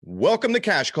Welcome to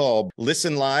Cash Call.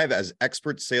 Listen live as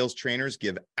expert sales trainers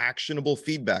give actionable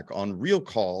feedback on real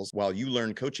calls while you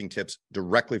learn coaching tips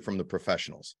directly from the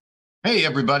professionals. Hey,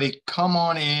 everybody, come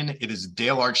on in. It is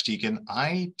Dale Archdekin.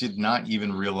 I did not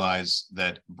even realize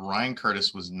that Brian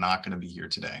Curtis was not going to be here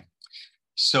today.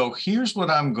 So here's what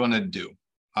I'm going to do.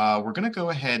 We're going to go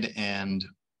ahead and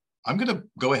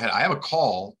I have a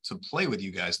call to play with you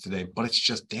guys today, but it's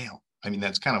just Dale. I mean,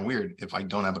 that's kind of weird if I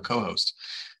don't have a co-host.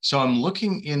 So I'm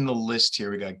looking in the list here.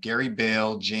 We got Gary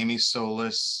Bale, Jamie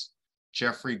Solis,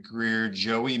 Jeffrey Greer,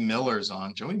 Joey Miller's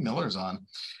on.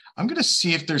 I'm going to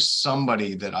see if there's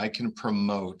somebody that I can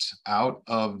promote out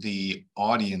of the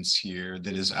audience here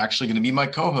that is actually going to be my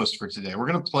co-host for today.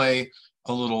 We're going to play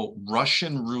a little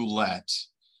Russian roulette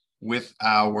with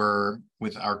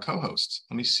our co-host.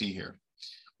 Let me see here.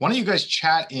 Why don't you guys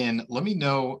chat in? Let me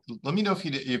know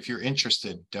if you're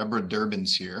interested. Debra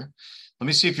Durbin's here. Let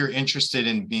me see if you're interested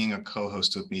in being a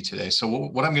co-host with me today. So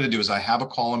what I'm going to do is I have a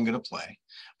call I'm going to play.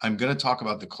 I'm going to talk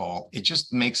about the call. It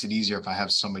just makes it easier if I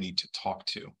have somebody to talk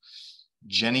to.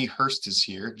 Jenny Hurst is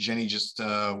here. Jenny just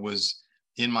was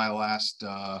in my last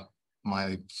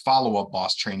my follow-up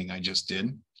boss training I just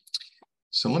did.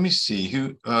 So let me see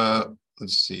who.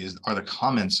 Let's see. Are the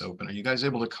comments open? Are you guys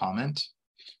able to comment?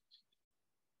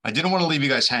 I didn't want to leave you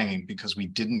guys hanging because we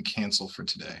didn't cancel for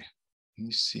today. Let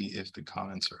me see if the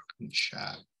comments are open in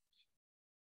chat.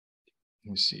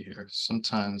 Let me see here.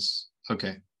 Sometimes,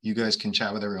 okay, you guys can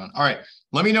chat with everyone. All right,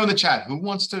 let me know in the chat who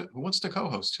wants to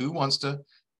co-host. Who wants to?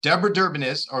 Debra Durbin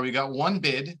is, or we got one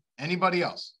bid. Anybody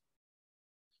else?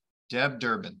 Deb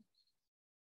Durbin.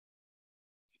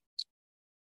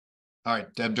 All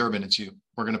right, Deb Durbin, it's you.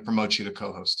 We're going to promote you to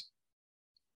co-host.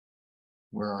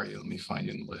 Where are you? Let me find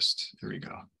you in the list. There we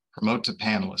go. Promote to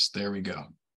panelist. There we go.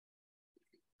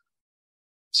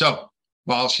 So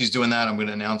while she's doing that, I'm going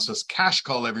to announce us. Cash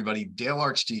Call, everybody. Dale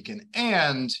Archdekin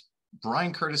and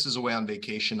Brian Curtis is away on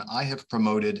vacation. I have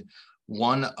promoted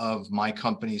one of my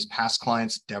company's past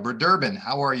clients, Debra Durbin.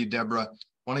 How are you, Debra?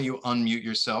 Why don't you unmute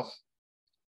yourself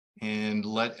and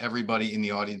let everybody in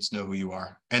the audience know who you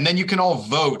are? And then you can all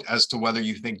vote as to whether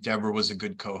you think Debra was a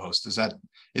good co-host. Isn't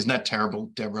that terrible,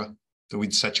 Debra, that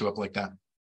we'd set you up like that?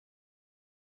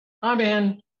 I'm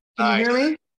in. Can you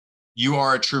hear me? You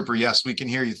are a trooper. Yes, we can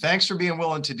hear you. Thanks for being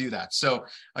willing to do that. So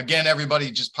again,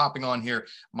 everybody just popping on here,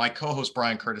 my co-host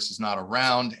Brian Curtis is not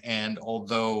around. And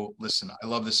although, listen, I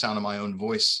love the sound of my own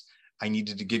voice, I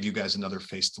needed to give you guys another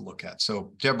face to look at.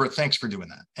 So Debra, thanks for doing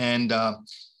that. And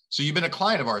so you've been a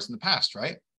client of ours in the past,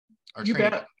 right? You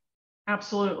bet.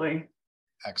 Absolutely.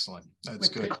 Excellent. That's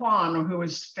good. With Daquan, who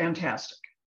is fantastic.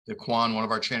 Daquan, one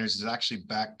of our trainers, is actually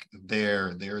back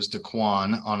there. There's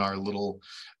Daquan on our little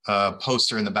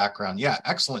poster in the background. Yeah,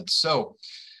 excellent. So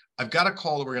I've got a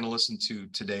call that we're going to listen to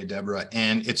today, Debra,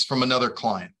 and it's from another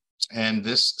client. And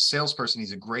this salesperson,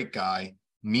 he's a great guy,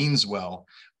 means well,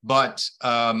 but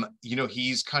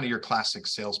he's kind of your classic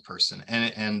salesperson.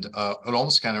 And it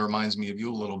almost kind of reminds me of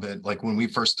you a little bit. Like when we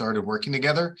first started working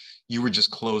together, you were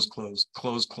just close,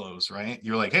 right?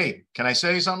 You're like, hey, can I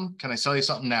sell you something? Can I sell you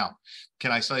something now?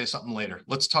 Can I sell you something later?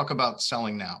 Let's talk about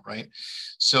selling now, right?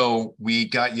 So we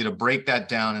got you to break that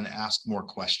down and ask more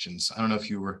questions. I don't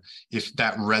know if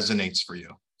that resonates for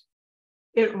you.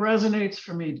 It resonates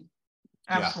for me.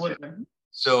 Absolutely. Yeah.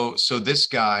 So this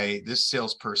guy, this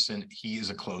salesperson, he is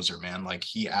a closer, man. Like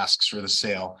he asks for the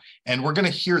sale, and we're going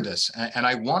to hear this, and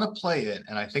I want to play it,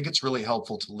 and I think it's really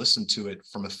helpful to listen to it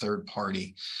from a third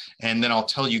party, and then I'll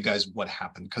tell you guys what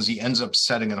happened, because he ends up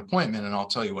setting an appointment, and I'll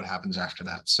tell you what happens after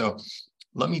that. So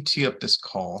let me tee up this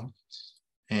call,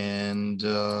 and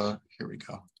here we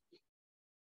go.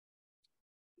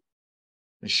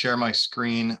 I share my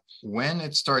screen. When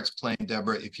it starts playing,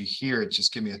 Debra, if you hear it,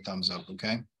 just give me a thumbs up,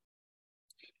 okay?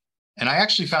 And I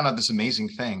actually found out this amazing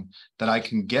thing that I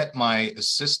can get my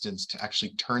assistants to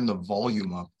actually turn the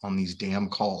volume up on these damn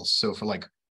calls. So for like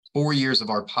 4 years of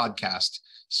our podcast,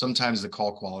 sometimes the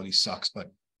call quality sucks, but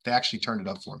they actually turned it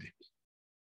up for me.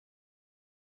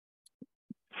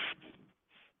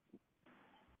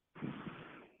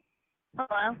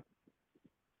 Hello.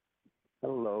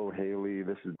 Hello, Haley.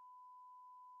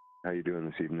 How you doing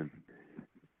this evening?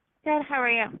 Good. How are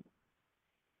you?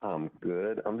 I'm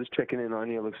good. I'm just checking in on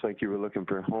you. It looks like you were looking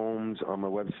for homes on my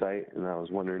website, and I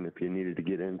was wondering if you needed to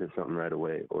get into something right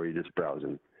away, or you're just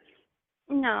browsing.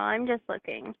 No, I'm just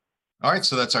looking. All right,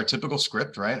 so that's our typical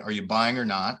script, right? Are you buying or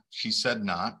not? She said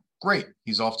not. Great.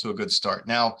 He's off to a good start.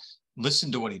 Now,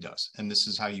 listen to what he does, and this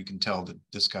is how you can tell that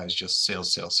this guy's just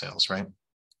sales, right?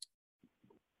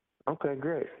 Okay,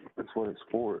 great. That's what it's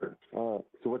for. So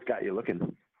what's got you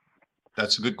looking?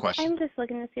 That's a good question. I'm just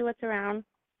looking to see what's around.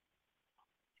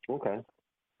 Okay.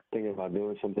 thinking about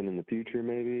doing something in the future,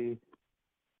 maybe.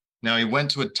 Now he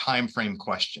went to a time frame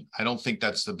question. I don't think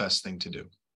that's the best thing to do,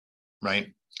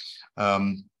 right?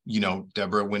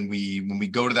 Deborah, when we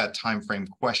go to that time frame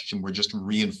question, we're just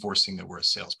reinforcing that we're a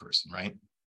salesperson, right?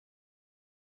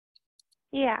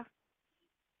 Yeah.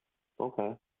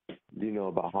 Okay. Do you know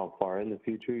about how far in the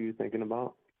future you're thinking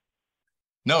about?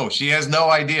 No, she has no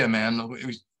idea, man.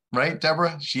 Right,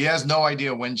 Deborah? She has no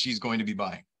idea when she's going to be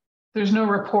buying. There's no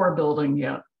rapport building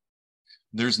yet.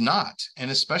 There's not. And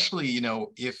especially,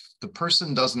 if the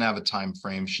person doesn't have a time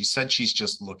frame, she said she's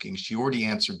just looking. She already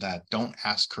answered that. Don't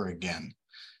ask her again.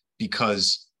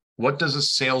 Because what does a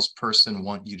salesperson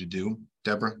want you to do,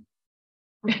 Deborah?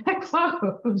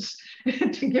 Close. To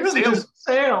give them the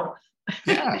sale.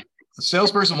 Yeah. The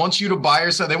salesperson wants you to buy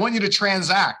or sell. They want you to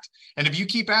transact. And if you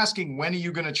keep asking, when are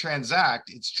you going to transact?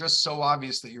 It's just so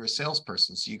obvious that you're a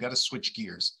salesperson. So you got to switch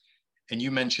gears. And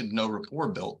you mentioned no rapport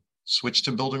built. Switch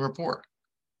to building rapport.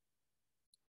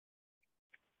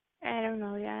 I don't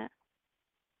know yet.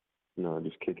 No,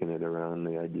 just kicking it around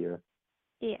the idea.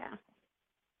 Yeah.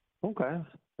 Okay,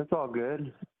 that's all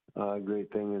good.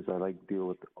 Great thing is I like to deal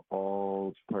with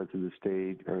all parts of the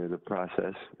stage or the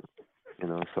process,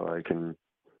 so I can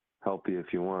help you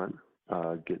if you want,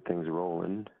 get things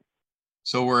rolling.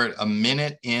 So we're at a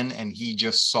minute in and he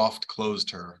just soft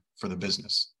closed her for the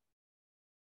business.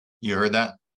 You heard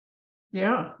that?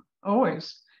 Yeah,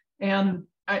 always. And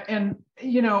again,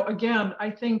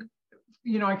 I think,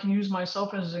 I can use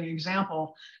myself as an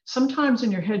example. Sometimes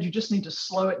in your head, you just need to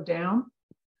slow it down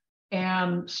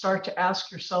and start to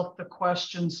ask yourself the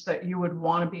questions that you would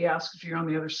want to be asked if you're on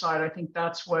the other side. I think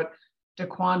that's what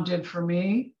Daquan did for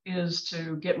me, is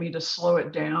to get me to slow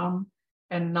it down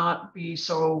and not be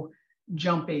so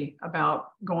jumpy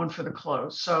about going for the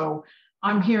close. So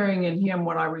I'm hearing in him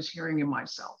what I was hearing in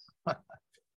myself.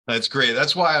 That's great.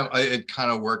 That's why it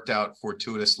kind of worked out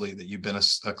fortuitously that you've been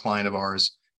a client of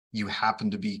ours. You happen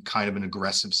to be kind of an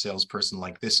aggressive salesperson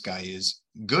like this guy is,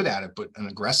 good at it, but an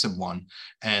aggressive one,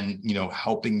 and,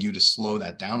 helping you to slow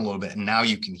that down a little bit. And now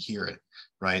you can hear it,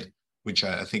 right? Which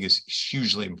I think is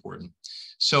hugely important.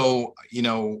 So,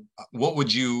 what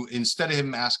would you, instead of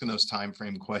him asking those time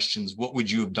frame questions, what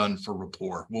would you have done for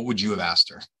rapport? What would you have asked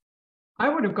her? I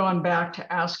would have gone back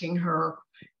to asking her,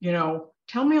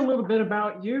 tell me a little bit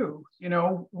about you.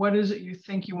 What is it you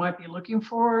think you might be looking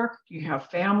for? Do you have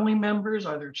family members?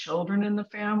 Are there children in the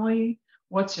family?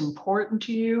 What's important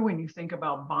to you when you think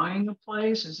about buying a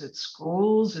place? Is it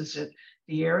schools? Is it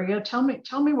the area? Tell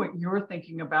me what you're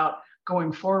thinking about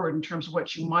going forward in terms of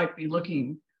what you might be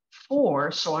looking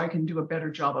for, so I can do a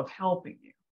better job of helping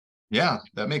you. Yeah,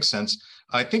 that makes sense.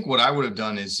 I think what I would have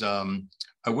done is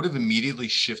I would have immediately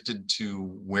shifted to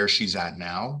where she's at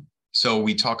now. So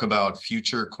we talk about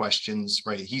future questions,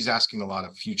 right? He's asking a lot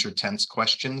of future tense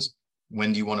questions.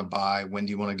 When do you want to buy? When do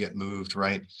you want to get moved,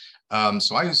 right?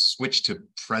 So I switched to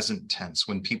present tense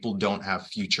when people don't have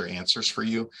future answers for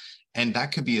you. And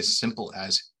that could be as simple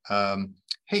as,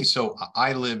 hey, so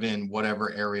I live in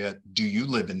whatever area. Do you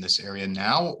live in this area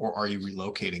now, or are you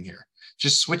relocating here?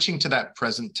 Just switching to that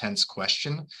present tense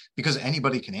question, because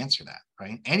anybody can answer that,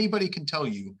 right? Anybody can tell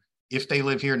you if they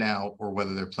live here now or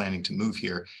whether they're planning to move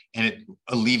here, and it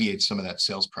alleviates some of that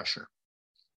sales pressure.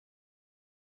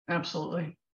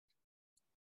 Absolutely.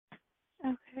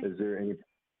 Okay. Is there any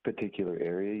particular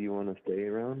area you want to stay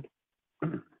around?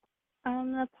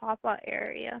 The Papa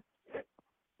area.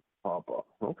 Papa.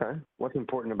 Okay. What's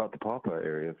important about the Papa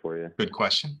area for you? Good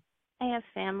question. I have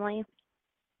family.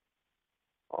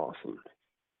 Awesome.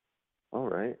 All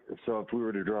right. So if we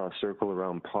were to draw a circle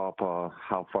around Papa,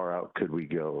 how far out could we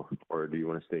go? Or do you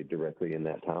want to stay directly in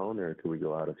that town, or could we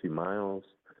go out a few miles?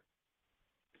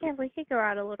 Yeah, we could go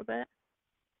out a little bit.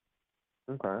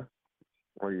 Okay.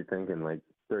 What are you thinking, like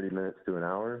 30 minutes to an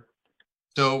hour?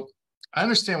 So I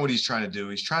understand what he's trying to do.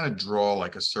 He's trying to draw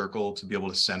like a circle to be able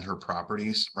to send her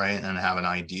properties, right? And have an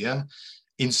idea.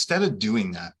 Instead of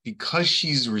doing that, because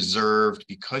she's reserved,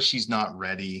 because she's not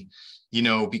ready,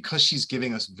 because she's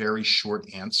giving us very short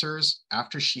answers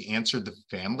after she answered the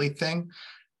family thing.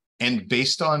 And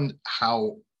based on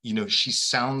how, she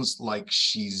sounds like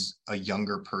she's a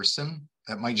younger person,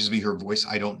 that might just be her voice.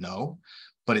 I don't know,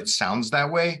 but it sounds that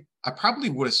way. I probably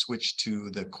would have switched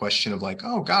to the question of like,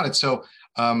 oh, got it. So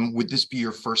would this be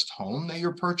your first home that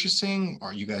you're purchasing?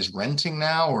 Are you guys renting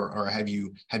now, or have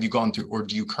you gone through, or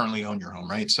do you currently own your home,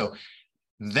 right? So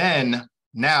then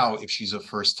now, if she's a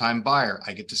first-time buyer,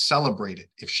 I get to celebrate it.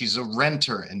 If she's a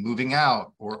renter and moving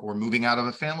out or moving out of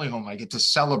a family home, I get to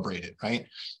celebrate it, right?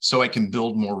 So I can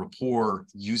build more rapport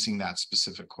using that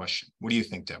specific question. What do you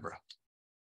think, Deborah?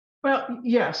 Well,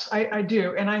 yes, I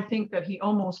do. And I think that he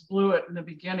almost blew it in the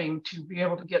beginning to be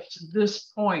able to get to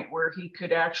this point where he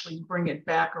could actually bring it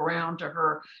back around to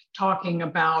her talking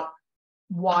about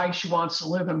why she wants to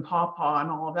live in Pawpaw and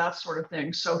all of that sort of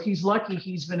thing. So he's lucky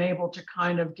he's been able to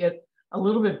kind of get a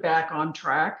little bit back on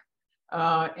track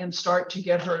and start to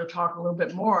get her to talk a little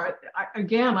bit more.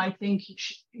 I think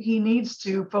he needs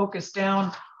to focus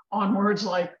down on words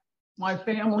like my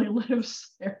family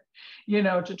lives there,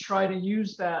 to try to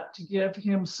use that to give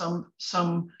him some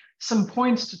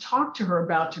points to talk to her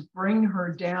about, to bring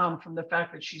her down from the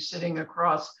fact that she's sitting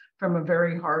across from a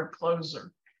very hard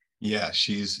closer. Yeah,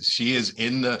 she's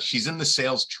in the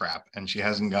sales trap and she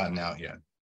hasn't gotten out yet.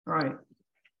 Right.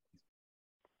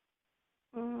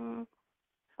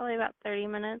 Probably about 30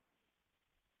 minutes.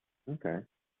 Okay.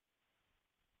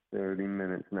 30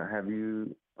 minutes. Now, have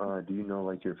you, do you know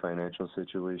like your financial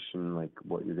situation, like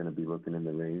what you're going to be looking in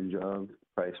the range of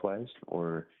price-wise,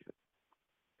 or?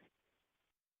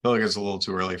 I feel like it's a little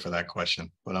too early for that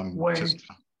question, but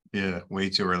way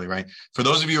too early, right? For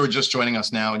those of you who are just joining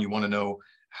us now and you want to know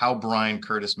how Brian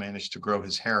Curtis managed to grow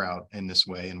his hair out in this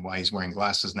way and why he's wearing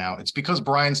glasses now, it's because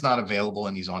Brian's not available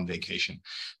and he's on vacation.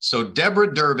 So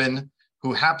Debra Durbin,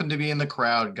 who happened to be in the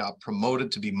crowd, got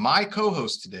promoted to be my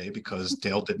co-host today because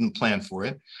Dale didn't plan for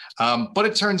it. But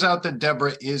it turns out that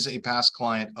Debra is a past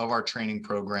client of our training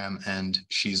program and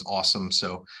she's awesome.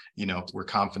 So, we're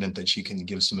confident that she can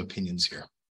give some opinions here.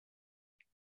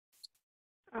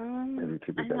 I'm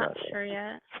not sure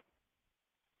yet.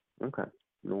 Okay.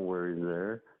 No worries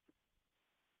there.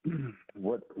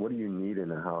 What do you need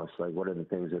in a house? Like, what are the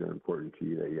things that are important to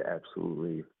you that you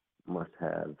absolutely must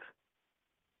have?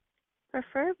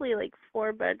 Preferably like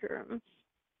 4 bedrooms.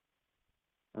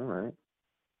 All right.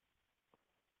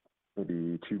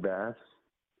 Maybe 2 baths?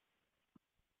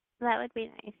 That would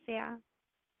be nice, yeah.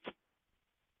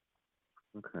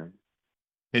 Okay.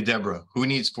 Hey, Debra, who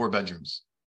needs 4 bedrooms?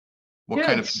 What kids.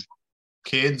 Kind of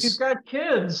kids? You've got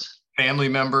kids. Family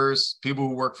members, people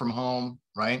who work from home,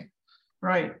 right?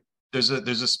 Right. There's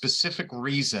a specific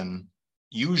reason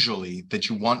usually that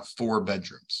you want 4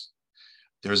 bedrooms.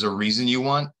 There's a reason you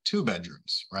want 2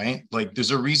 bedrooms, right? Like there's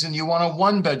a reason you want a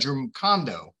 1-bedroom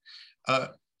condo.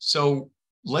 So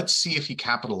let's see if he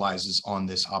capitalizes on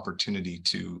this opportunity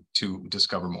to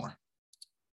discover more.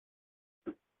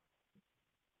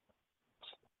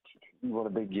 You want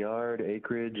a big yard,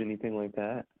 acreage, anything like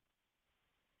that?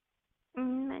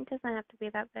 It doesn't have to be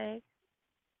that big.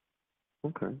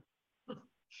 Okay.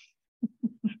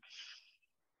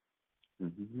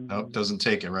 Nope, doesn't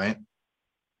take it, right?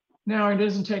 No, it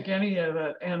doesn't take any of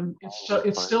it, and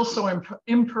it's still so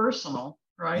impersonal,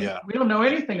 right? Yeah. We don't know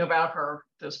anything about her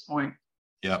at this point.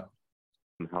 Yeah.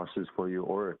 Houses for you,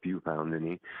 or if you found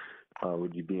any,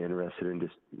 would you be interested in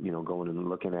just going and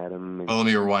looking at them? Well, let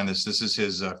me rewind this. This is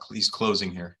his. He's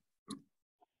closing here.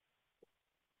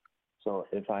 So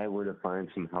if I were to find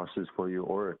some houses for you,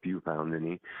 or if you found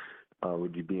any,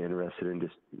 would you be interested in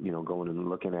just going and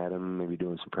looking at them, maybe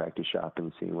doing some practice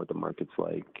shopping, seeing what the market's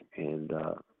like, and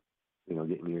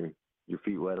getting your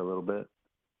feet wet a little bit?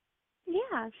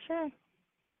 Yeah, sure.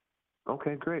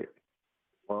 Okay, great.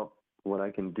 Well, what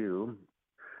I can do,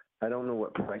 I don't know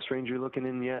what price range you're looking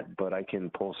in yet, but I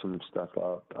can pull some stuff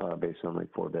up based on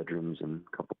like 4 bedrooms and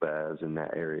a couple baths in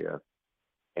that area.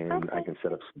 And okay. I can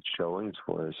set up some showings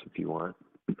for us if you want.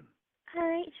 All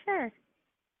right, sure.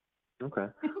 Okay.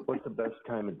 What's the best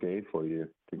time of day for you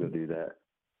to go do that?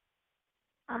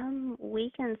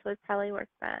 Weekends would probably work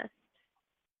best.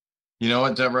 You know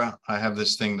what, Debra? I have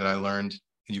this thing that I learned,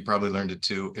 and you probably learned it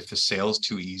too. If the sale's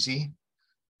too easy,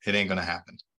 it ain't going to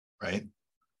happen, right?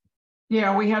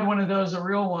 Yeah, we had one of those, a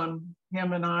real one,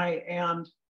 him and I, and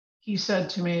he said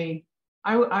to me,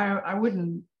 I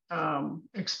wouldn't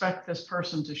expect this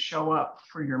person to show up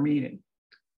for your meeting.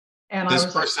 And I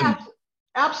was like,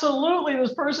 absolutely,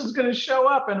 this person's going to show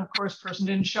up. And of course, the person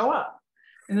didn't show up.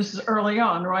 And this is early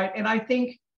on, right? And I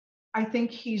think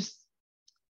he's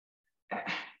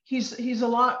a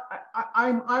lot.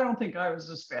 I don't think I was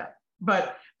this bad,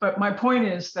 but my point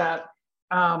is that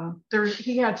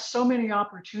he had so many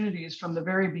opportunities from the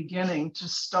very beginning to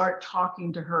start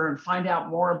talking to her and find out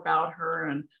more about her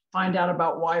and find out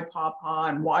about why Pawpaw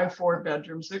and why 4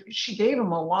 bedrooms. She gave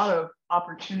him a lot of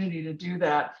opportunity to do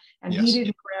that, and yes, he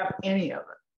didn't grab any of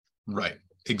it. Right,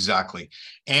 exactly.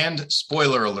 And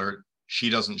spoiler alert, she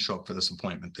doesn't show up for this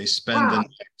appointment. They spend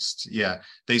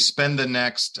the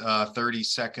next 30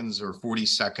 seconds or 40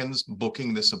 seconds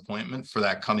booking this appointment for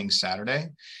that coming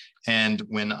Saturday. And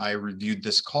when I reviewed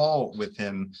this call with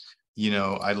him,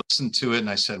 I listened to it and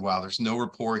I said, wow, there's no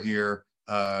rapport here.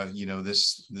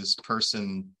 this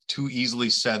person too easily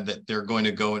said that they're going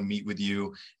to go and meet with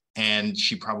you, and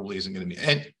she probably isn't going to meet.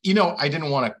 And, I didn't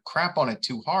want to crap on it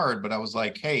too hard, but I was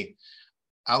like, hey,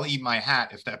 I'll eat my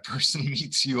hat if that person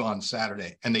meets you on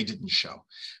Saturday and they didn't show,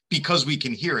 because we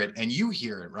can hear it and you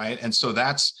hear it, right? And so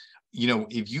that's,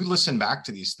 if you listen back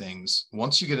to these things,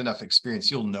 once you get enough experience,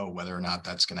 you'll know whether or not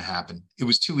that's going to happen. It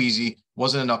was too easy,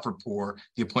 wasn't enough rapport,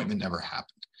 the appointment never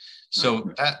happened.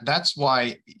 So that's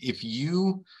why if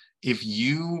you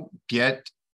get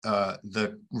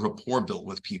the rapport built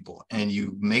with people and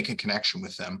you make a connection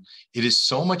with them, it is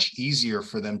so much easier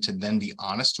for them to then be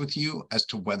honest with you as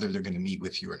to whether they're going to meet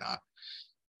with you or not.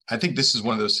 I think this is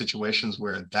one of those situations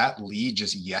where that lead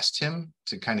just yesed him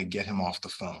to kind of get him off the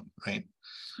phone, right?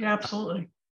 Yeah, absolutely.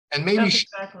 And maybe that's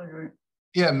exactly right.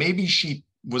 Yeah, maybe she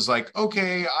was like,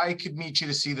 okay, I could meet you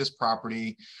to see this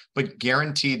property, but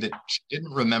guaranteed that she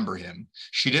didn't remember him.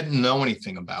 She didn't know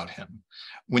anything about him.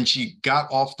 When she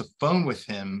got off the phone with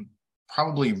him,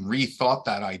 probably rethought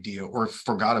that idea or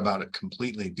forgot about it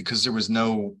completely because there was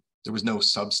no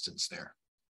substance there.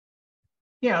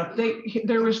 Yeah,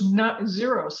 there was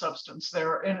zero substance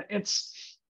there, and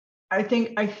I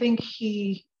think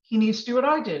he needs to do what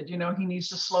I did. He needs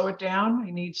to slow it down.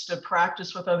 He needs to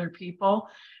practice with other people.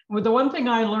 Well, the one thing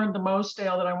I learned the most,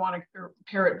 Dale, that I want to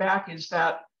pare it back is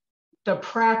that the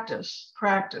practice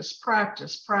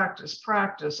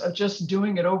of just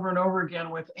doing it over and over again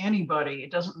with anybody,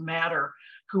 it doesn't matter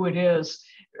who it is,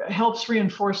 helps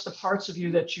reinforce the parts of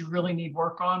you that you really need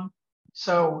work on.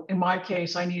 So in my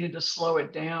case, I needed to slow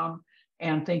it down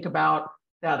and think about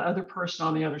that other person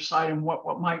on the other side and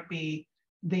what might be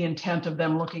the intent of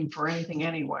them looking for anything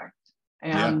anyway.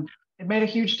 And It made a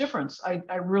huge difference. I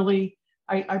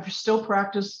still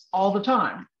practice all the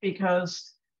time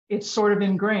because it's sort of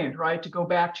ingrained, right? To go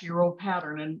back to your old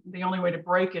pattern. And the only way to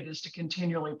break it is to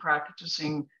continually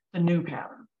practicing the new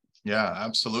pattern. Yeah,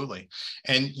 absolutely.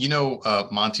 And,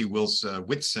 Monty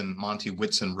Whitson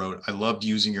wrote, I loved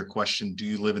using your question, do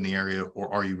you live in the area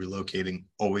or are you relocating?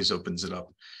 Always opens it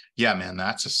up. Yeah, man,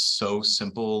 that's a so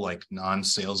simple, like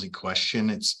non-salesy question.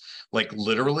 It's like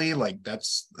literally like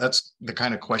that's the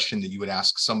kind of question that you would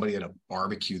ask somebody at a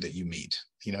barbecue that you meet.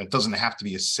 It doesn't have to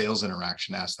be a sales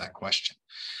interaction to ask that question.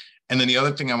 And then the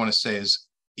other thing I want to say is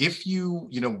if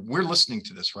we're listening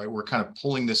to this, right? We're kind of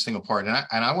pulling this thing apart. And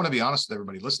I want to be honest with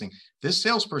everybody listening. This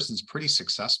salesperson's pretty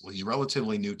successful. He's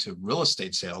relatively new to real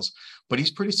estate sales, but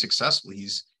he's pretty successful.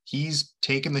 He's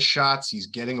taking the shots, he's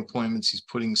getting appointments, he's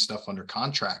putting stuff under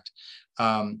contract.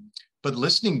 But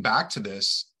listening back to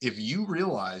this, if you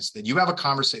realize that you have a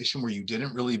conversation where you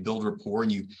didn't really build rapport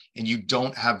and you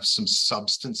don't have some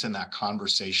substance in that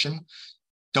conversation,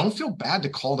 don't feel bad to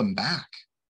call them back,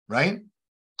 right?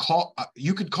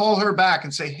 You could call her back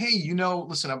and say, hey,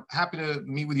 listen, I'm happy to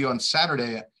meet with you on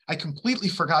Saturday. I completely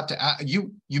forgot to ask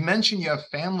you. You mentioned you have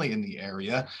family in the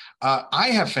area. I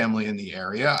have family in the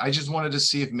area. I just wanted to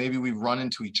see if maybe we run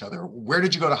into each other. Where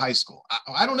did you go to high school?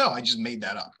 I don't know. I just made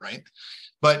that up, right?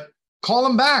 But call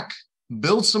them back,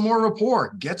 build some more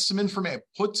rapport, get some information,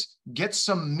 get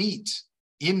some meat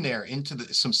in there,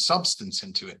 some substance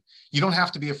into it. You don't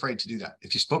have to be afraid to do that.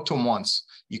 If you spoke to them once,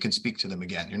 you can speak to them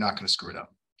again. You're not going to screw it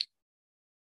up.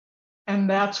 And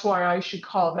that's why I should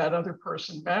call that other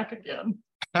person back again.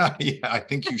 Yeah, I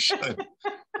think you should.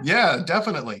 Yeah,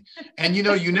 definitely. And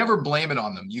you never blame it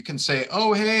on them. You can say,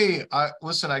 oh, hey,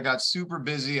 listen, I got super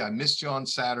busy. I missed you on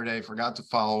Saturday, forgot to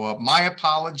follow up. My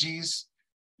apologies.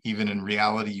 Even in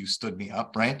reality, you stood me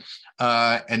up, right?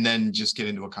 And then just get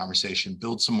into a conversation,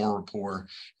 build some more rapport.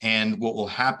 And what will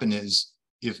happen is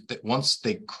once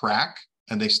they crack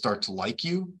and they start to like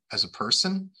you as a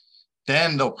person,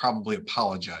 then they'll probably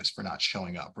apologize for not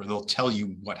showing up, or they'll tell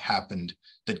you what happened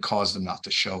that caused them not to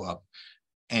show up.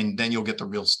 And then you'll get the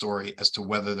real story as to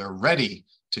whether they're ready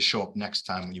to show up next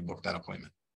time when you book that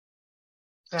appointment.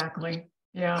 Exactly.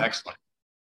 Yeah. Excellent.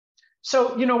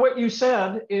 So, what you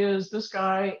said is this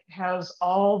guy has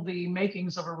all the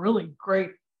makings of a really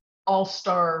great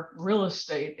all-star real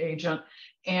estate agent.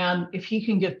 And if he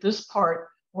can get this part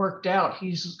worked out,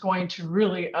 he's going to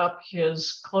really up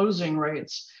his closing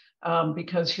rates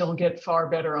because he'll get far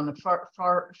better on the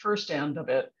far first end of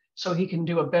it. So he can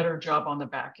do a better job on the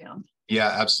back end. Yeah,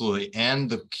 absolutely. And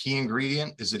the key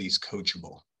ingredient is that he's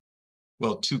coachable.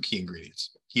 Well, two key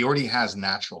ingredients. He already has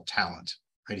natural talent,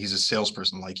 right? He's a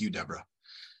salesperson like you, Debra,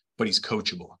 but he's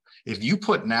coachable. If you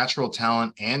put natural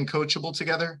talent and coachable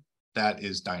together, that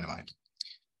is dynamite.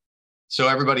 So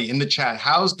everybody in the chat,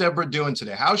 how's Debra doing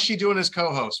today? How's she doing as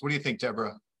co-host? What do you think,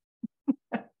 Debra?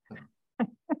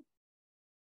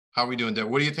 How are we doing, Debra?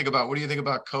 What do you think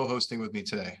about co-hosting with me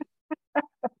today?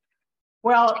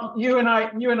 Well, you and I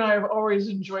have always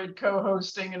enjoyed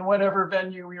co-hosting in whatever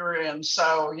venue we were in.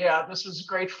 So yeah, this was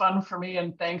great fun for me,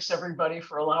 and thanks everybody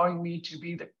for allowing me to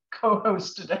be the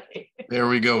co-host today. There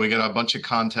we go. We got a bunch of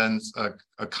comments.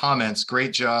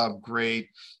 Great job. Great.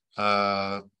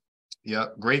 Yeah,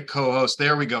 great co-host.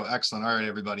 There we go. Excellent. All right,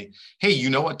 everybody. Hey, you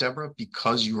know what, Deborah?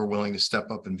 Because you were willing to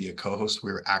step up and be a co-host,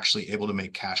 we were actually able to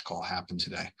make Cash Call happen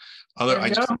today. I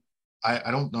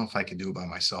don't know if I could do it by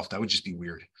myself. That would just be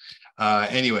weird.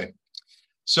 Anyway,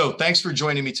 so thanks for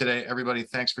joining me today, everybody.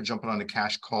 Thanks for jumping on the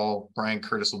Cash Call. Brian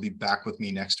Curtis will be back with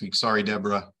me next week. Sorry,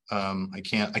 Deborah. I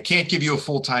can't give you a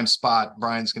full-time spot.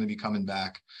 Brian's going to be coming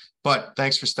back, but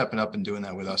thanks for stepping up and doing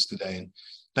that with us today. And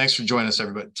thanks for joining us,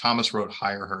 everybody. Thomas wrote,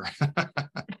 hire her.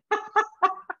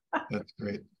 That's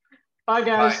great. Bye,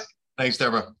 guys. Bye. Thanks,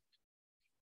 Deborah.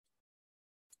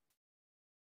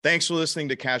 Thanks for listening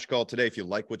to Cash Call today. If you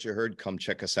like what you heard, come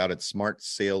check us out at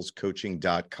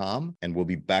smartsalescoaching.com, and we'll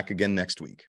be back again next week.